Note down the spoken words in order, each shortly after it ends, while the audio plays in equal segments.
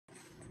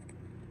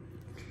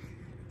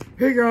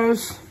Hey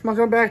guys,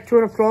 welcome back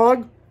to the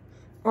vlog.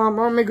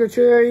 I'm making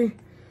today.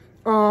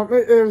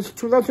 It is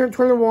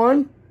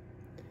 2021.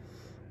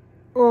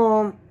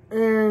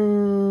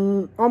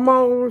 In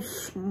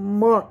almost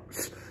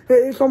months.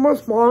 It's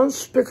almost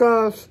months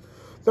because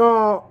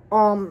the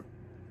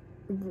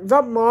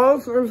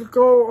month is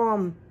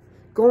going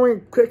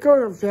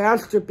quicker and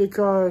faster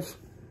because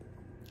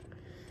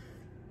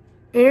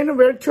Ann and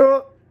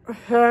Rachel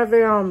have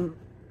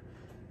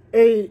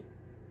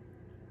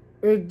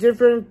a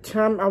different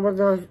time of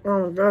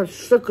the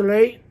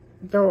circulate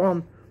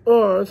the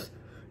Earth,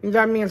 and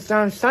that means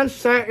that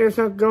sunset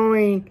isn't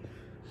going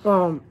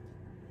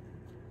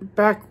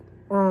back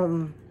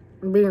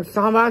being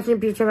sunrise in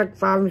between like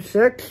 5 and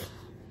 6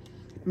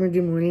 in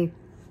the morning.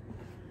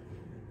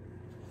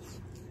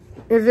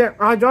 Is it?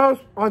 I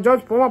just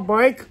put my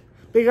break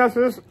because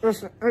it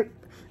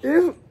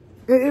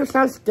is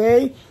not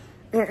day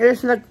and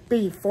it's like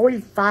be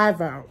 45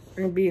 out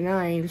and be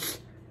nice.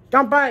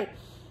 Don't bite.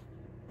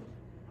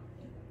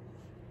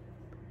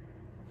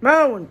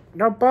 No,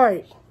 don't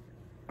bite.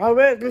 I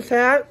read this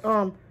hat.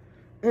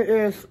 It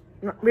is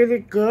not really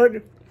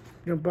good.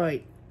 Don't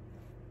bite.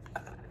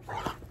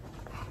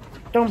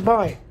 Don't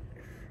bite.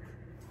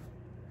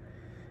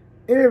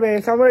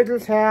 Anyways, I wear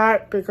this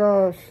hat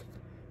because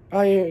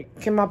I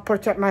cannot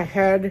protect my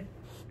head.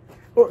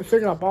 Oh, it's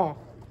like a ball.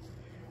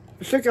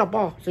 It's like a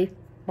ball. See,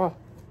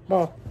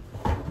 ball.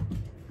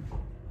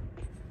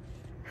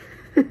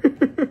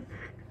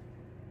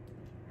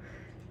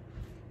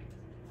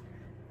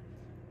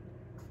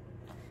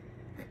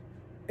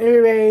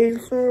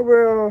 Anyways,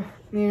 well,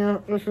 yeah.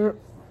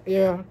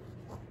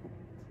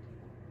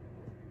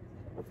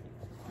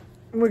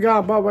 We got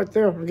a ball right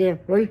there again,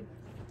 ready?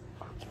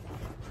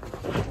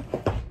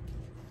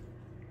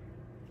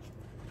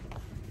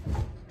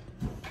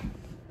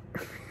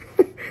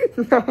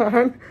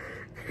 No.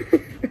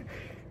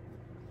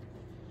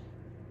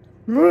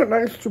 Really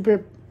nice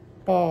stupid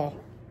ball.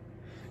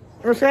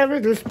 Let's have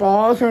it, this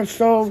ball is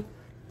so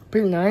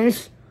pretty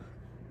nice.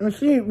 And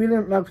she really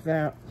loves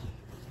that.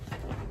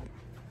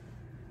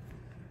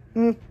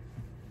 Let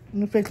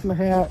me fix my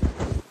hat.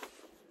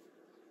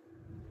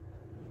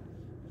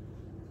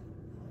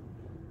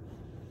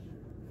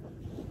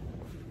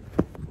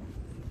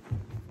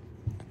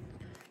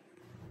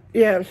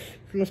 Yes,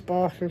 this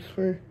box is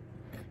pretty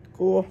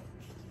cool.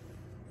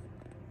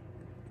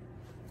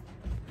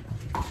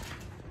 I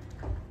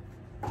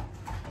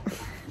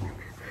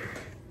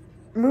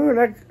really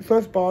like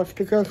this box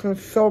because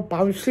it's so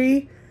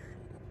bouncy.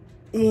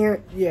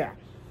 And yeah.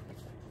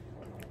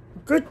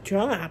 Good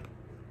job.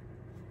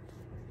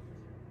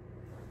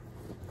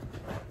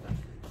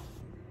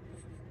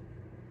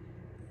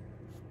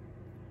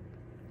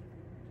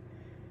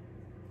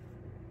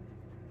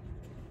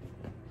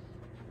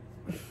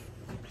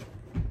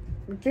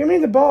 Give me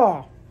the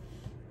ball.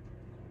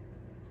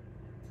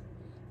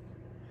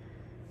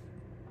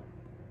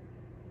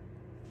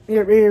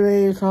 Yeah,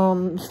 anyways,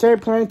 stay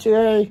playing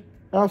today,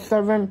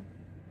 L7.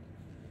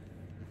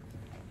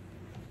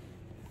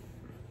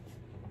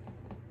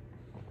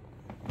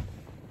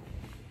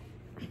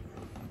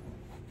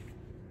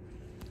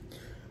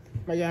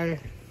 But yeah.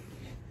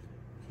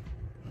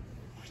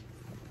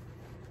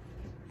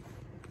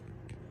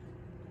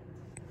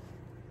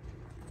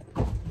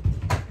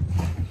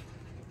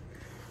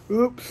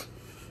 Oops.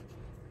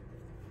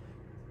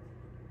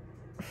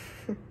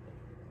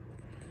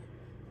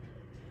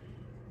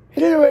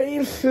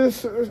 Anyways,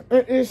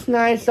 it's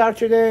nice out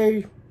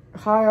today.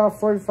 High of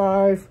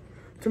 45.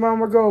 Tomorrow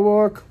we'll go to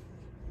work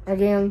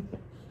again.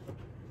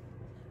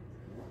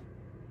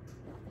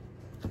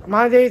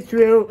 Wednesday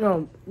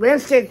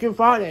through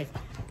Friday.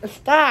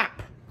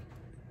 Stop.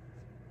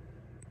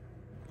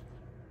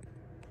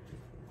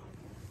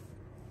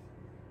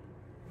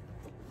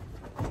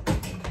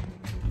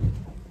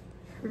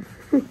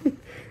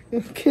 I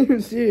can't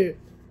even see it.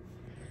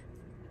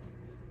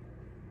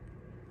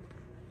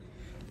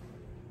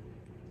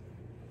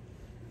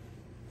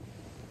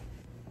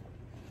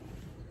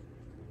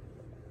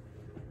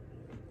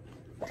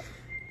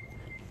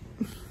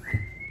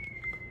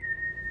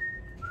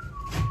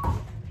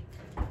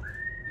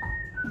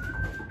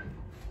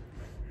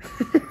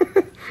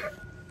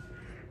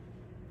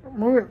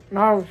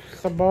 Now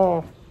it's the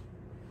ball.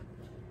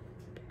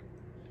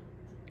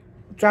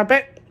 Drop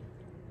it.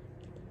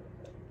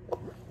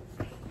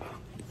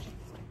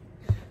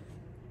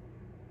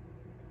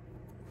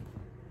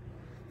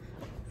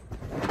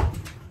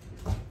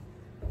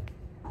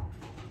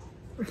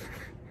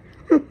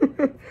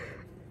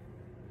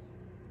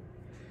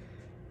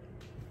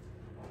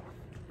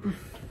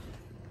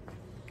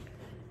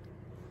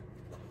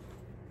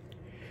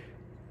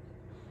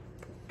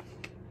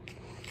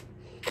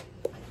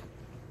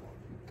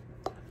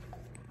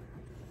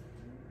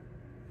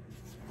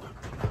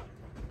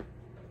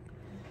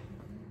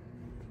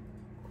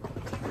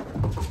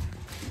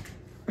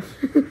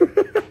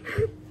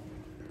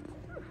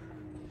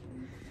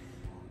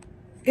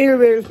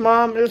 Anyways,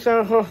 Mom, this is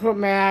her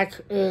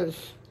Mac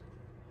is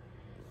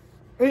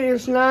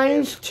it's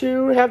nice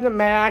to have the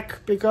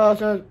Mac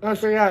because I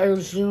got a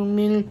Zoom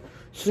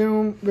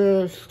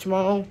with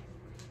tomorrow.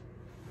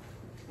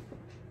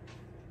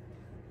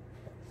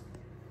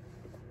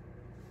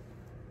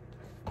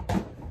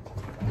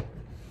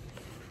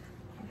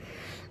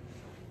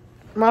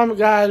 Mom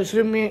got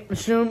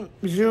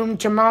Zoom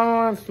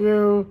tomorrow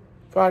through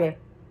Friday.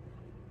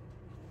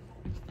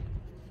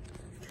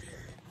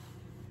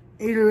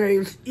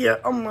 Anyways, yeah,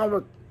 I'm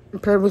gonna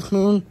play with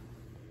Moon.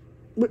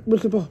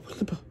 What's the ball? What's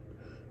the ball?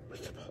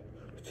 What's the ball?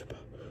 What's the ball?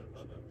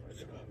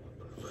 What's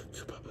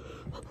the ball? What's the ball?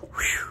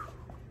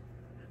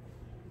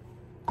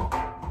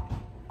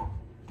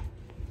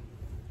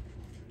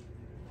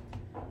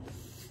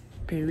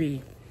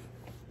 Baby.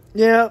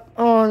 Yeah,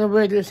 on the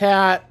way this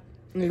hat.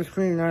 It's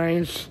pretty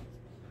nice.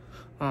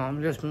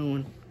 Just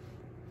Moon.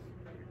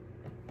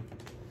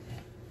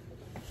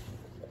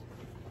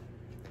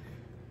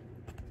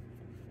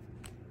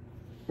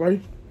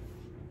 Right?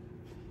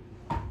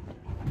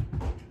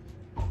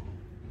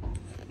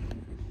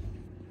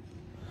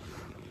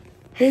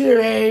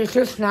 Hey, it's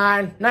just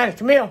Nine. Nice,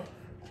 Camille.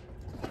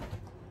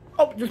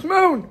 Oh, just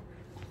Moon.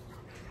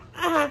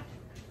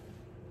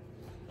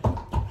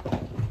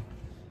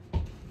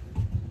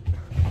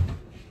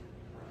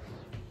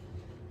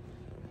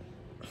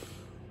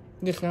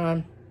 Just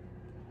Nine.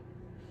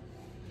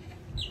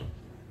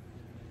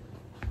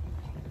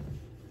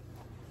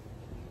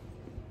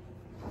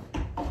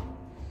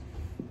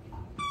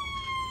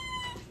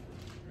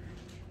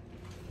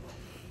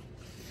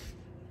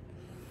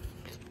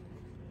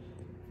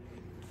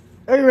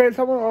 Anyway,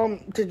 someone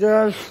to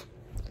just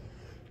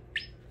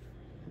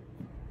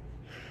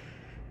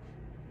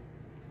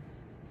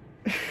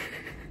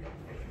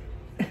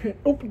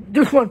oh,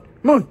 this one,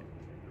 Moon.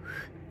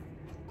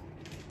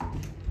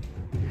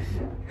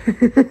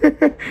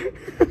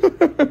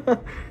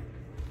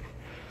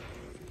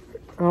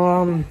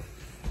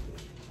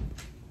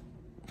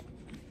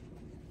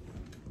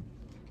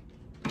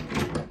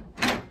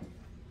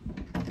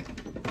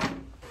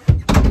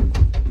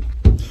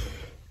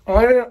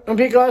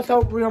 Because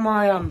of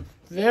my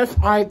this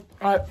I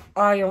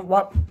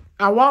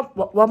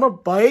want a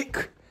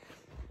bike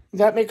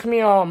that makes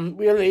me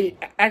really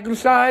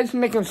exercise,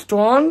 making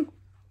strong.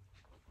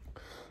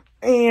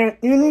 And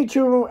you need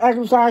to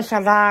exercise a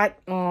lot,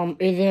 and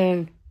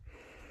then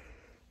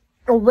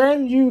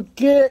when you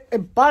get a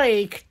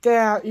bike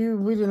that you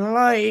really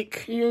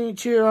like, you need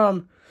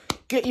to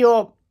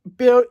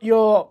build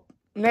your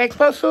neck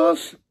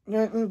muscles,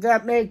 and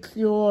that makes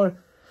your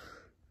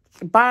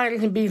body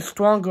can be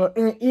stronger,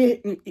 and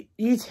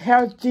eat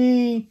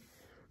healthy,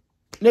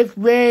 lift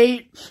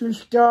weights and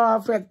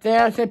stuff like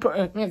that.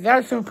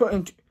 That's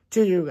important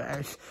to you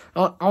guys.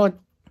 Our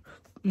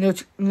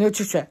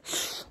nutrition.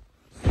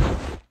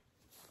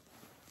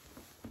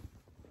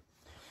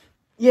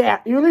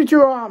 Yeah, you need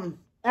to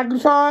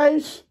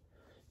exercise,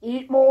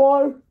 eat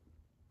more.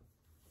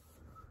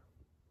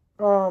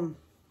 And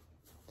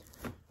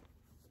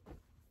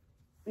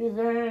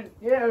then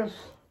yes.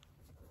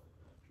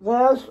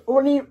 There's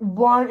only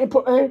one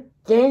important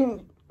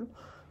thing.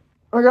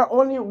 I got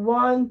only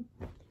one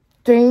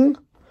thing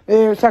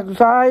is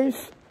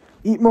exercise,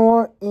 eat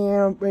more,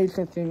 and raise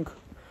something.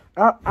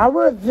 I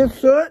wear this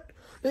shirt.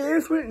 It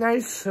is a really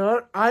nice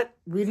shirt. I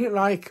really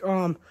like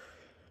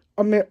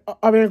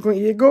American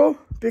Eagle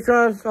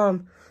because I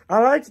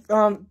like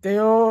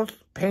their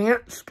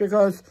pants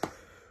because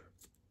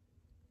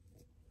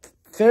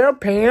their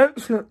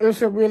pants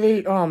is a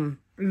really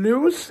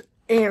loose.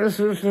 And this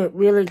is a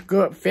really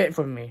good fit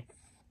for me.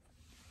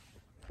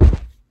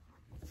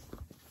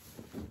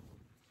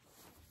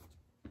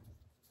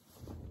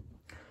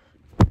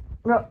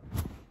 No.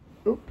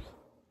 Oops.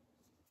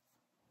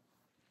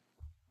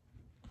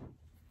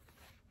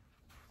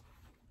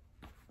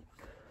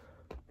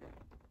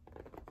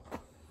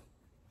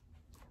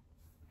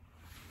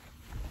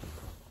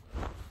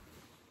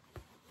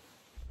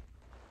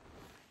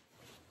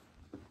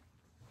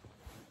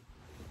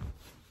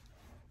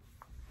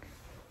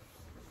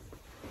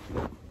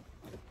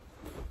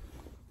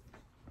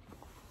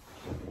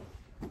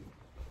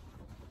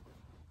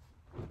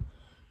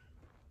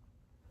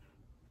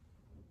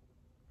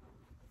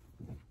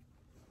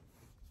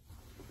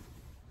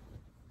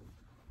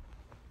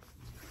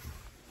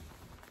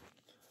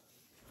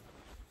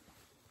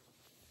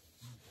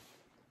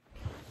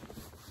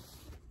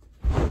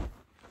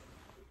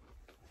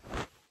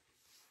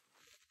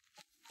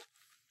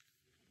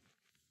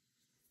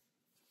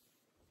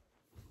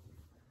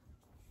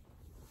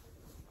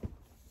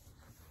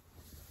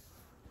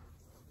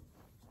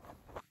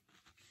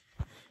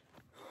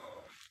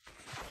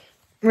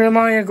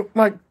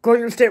 My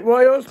Golden State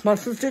Royals, my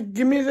sister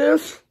give me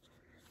this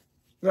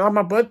on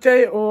my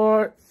birthday,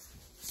 or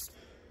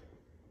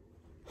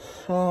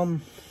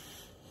I'm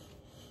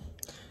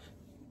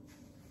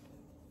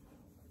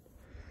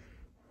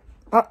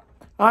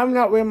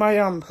not wearing my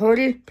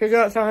hoodie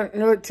because I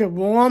know it's too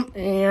warm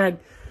and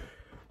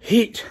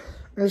heat.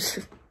 It's,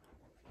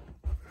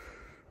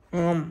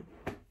 yeah,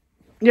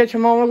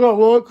 tomorrow I go to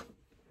work.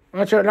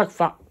 I start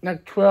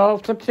like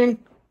 12 something.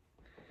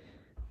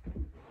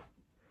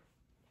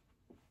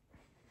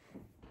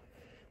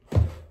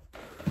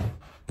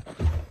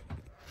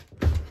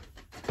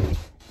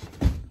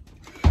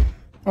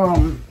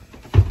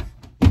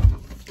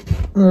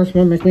 That's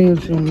what makes me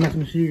some mac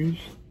and cheese.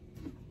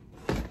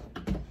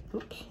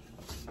 Oops.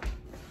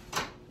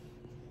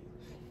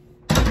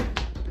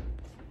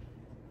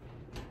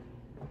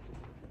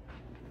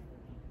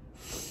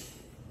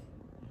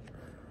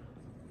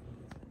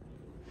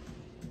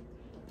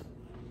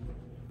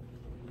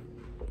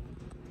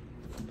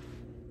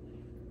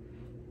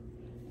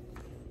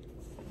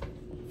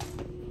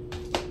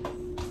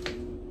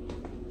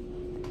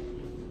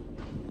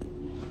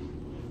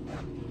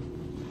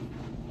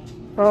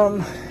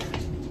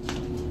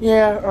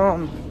 Yeah,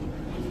 I'm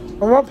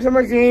gonna play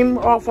my game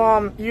off,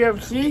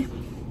 UFC.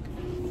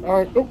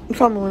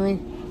 Suddenly,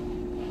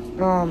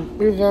 then,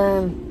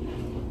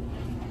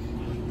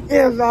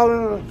 yeah,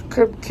 I'll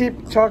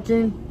keep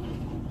talking.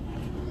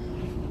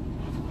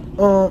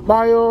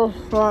 Mario,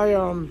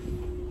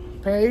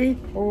 pay,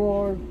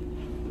 or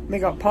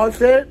make a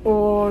pause it,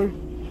 or,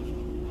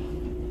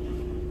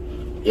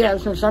 yeah,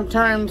 so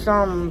sometimes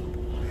I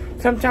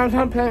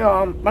play,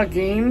 my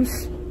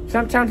games.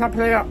 Sometimes I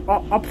play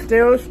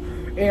upstairs,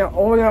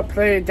 or I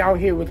play down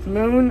here with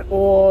Moon,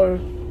 or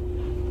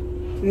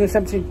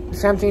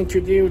something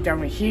to do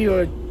down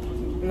here,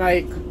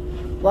 like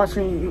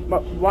watching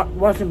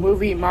a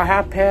movie,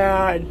 my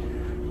iPad,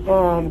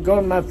 go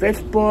to my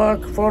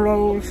Facebook,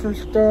 photos and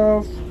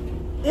stuff.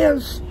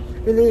 Yes,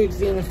 really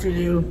things to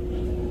do,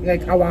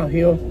 like around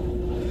here.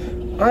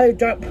 I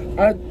just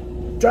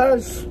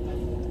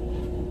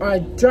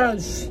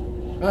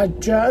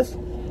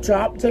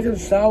dropped taking a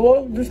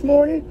shower this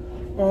morning.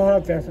 Oh,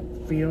 that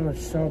feels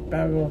so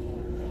better.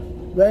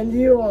 When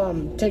you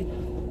take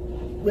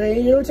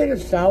a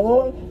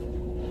shower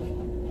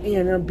and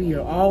it'll be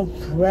all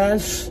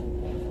fresh,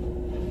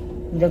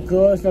 the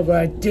girls are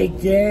gonna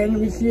dig in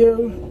with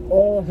you.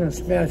 Oh, it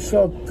smells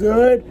so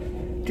good.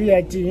 Do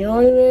that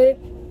deodorant.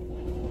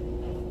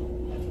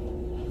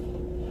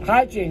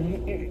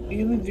 Hygiene.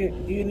 You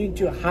need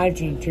to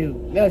hygiene too.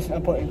 That's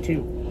important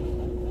too.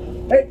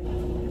 Hey.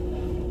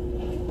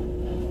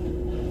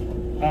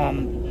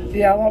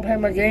 Yeah, I want to play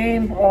my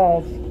game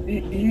of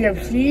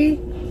UFC,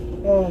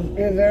 and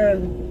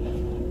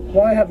then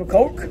want to have a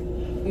Coke,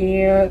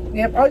 and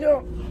yep, I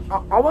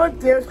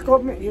want to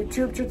discover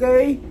YouTube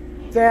today,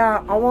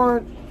 that I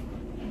want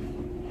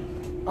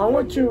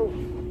to,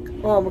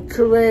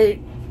 create,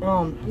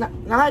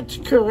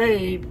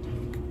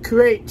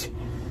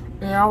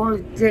 and I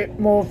want to get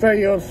more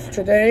videos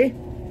today.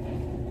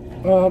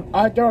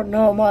 I don't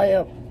know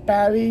my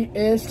battery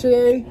is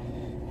today,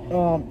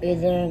 and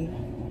then,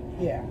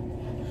 yeah.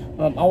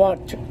 I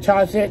want to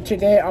charge it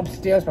today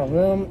upstairs in my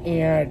room,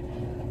 and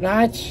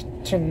not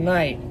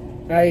tonight.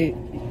 I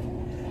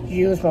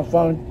use my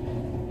phone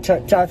to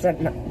charge it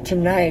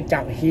tonight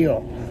down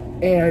here.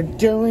 And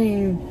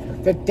during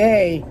the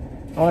day,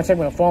 I want to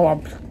take my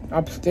phone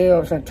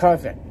upstairs and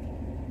charge it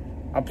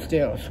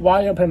upstairs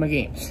while I play my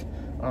games.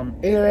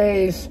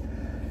 Anyways,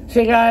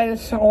 see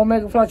guys, I'll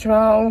make a vlog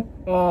tomorrow.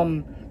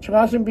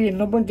 Tomorrow's gonna be a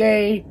normal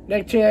day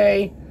like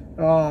today.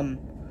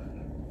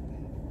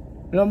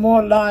 No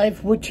more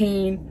live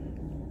routine,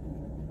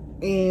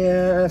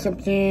 and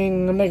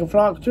something to make a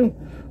vlog too.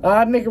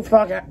 I make a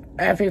vlog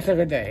every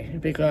single day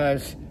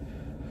because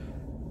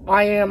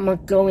I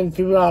am going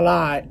through a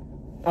lot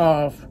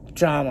of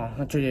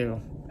drama to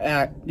do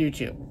at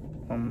YouTube.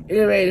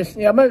 Anyways,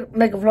 yeah, I'm gonna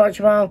make a vlog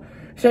tomorrow.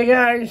 So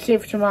guys,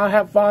 safe tomorrow,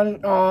 have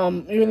fun.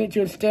 You need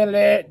to stay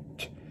lit.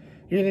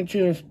 You need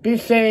to be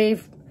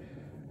safe.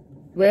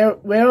 Wear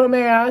a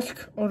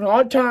mask at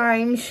all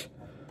times.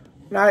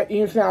 Not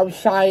usually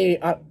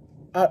outside,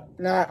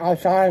 not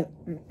outside,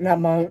 not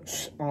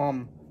much.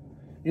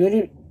 You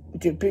need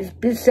to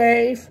be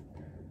safe.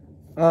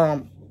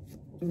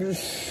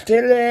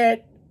 Stay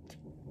lit.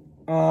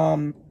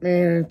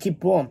 And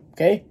keep warm,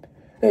 okay?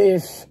 I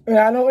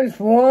know it's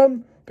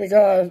warm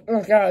because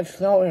it's got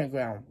snow in the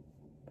ground.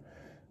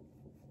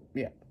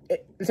 Yeah.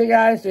 So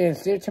guys,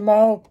 see you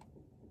tomorrow.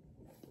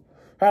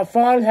 Have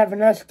fun, have a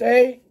nice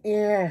day,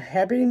 and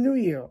Happy New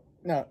Year.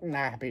 No,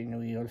 not Happy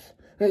New Year's.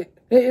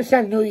 It's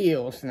not New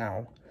Year's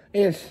now.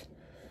 It's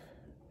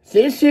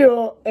this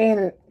year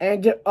and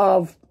end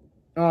of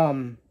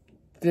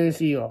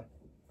this year.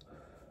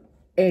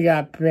 It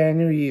got brand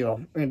new year.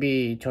 It'll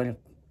be 20.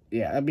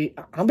 Yeah,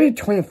 I'll be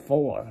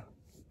 24.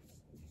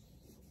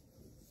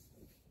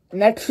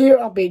 Next year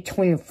I'll be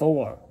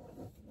 24.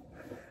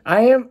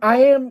 I am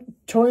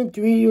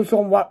 23 years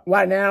old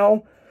right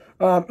now.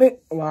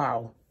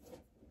 Wow.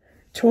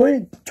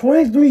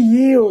 23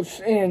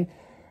 years and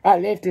I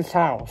left this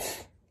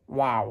house.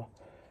 Wow.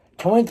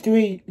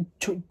 23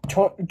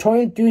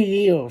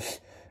 years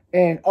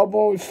and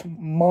almost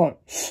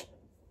months.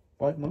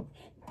 What months?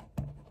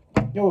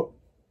 No.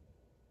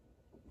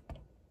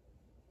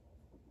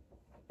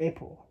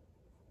 April.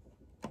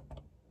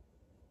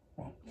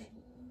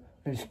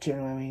 It's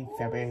January,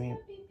 February.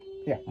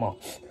 Yeah,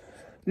 months.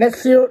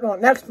 Next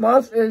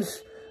month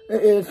is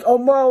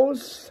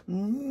almost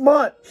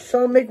month.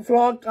 So I'll make a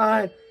vlog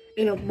on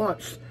in a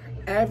month.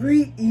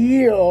 Every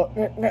year,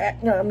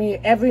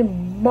 every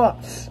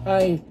month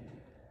I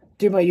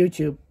do my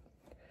YouTube.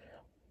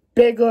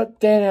 bigger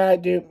than I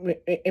do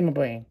in my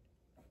brain.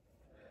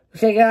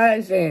 Okay,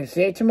 guys, and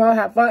see you tomorrow.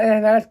 Have fun and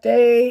a nice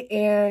day.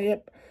 And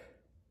yep,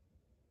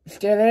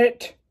 stay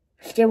lit,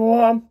 stay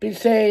warm, be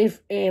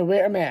safe, and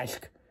wear a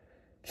mask.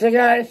 See you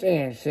guys,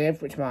 and see you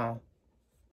for tomorrow.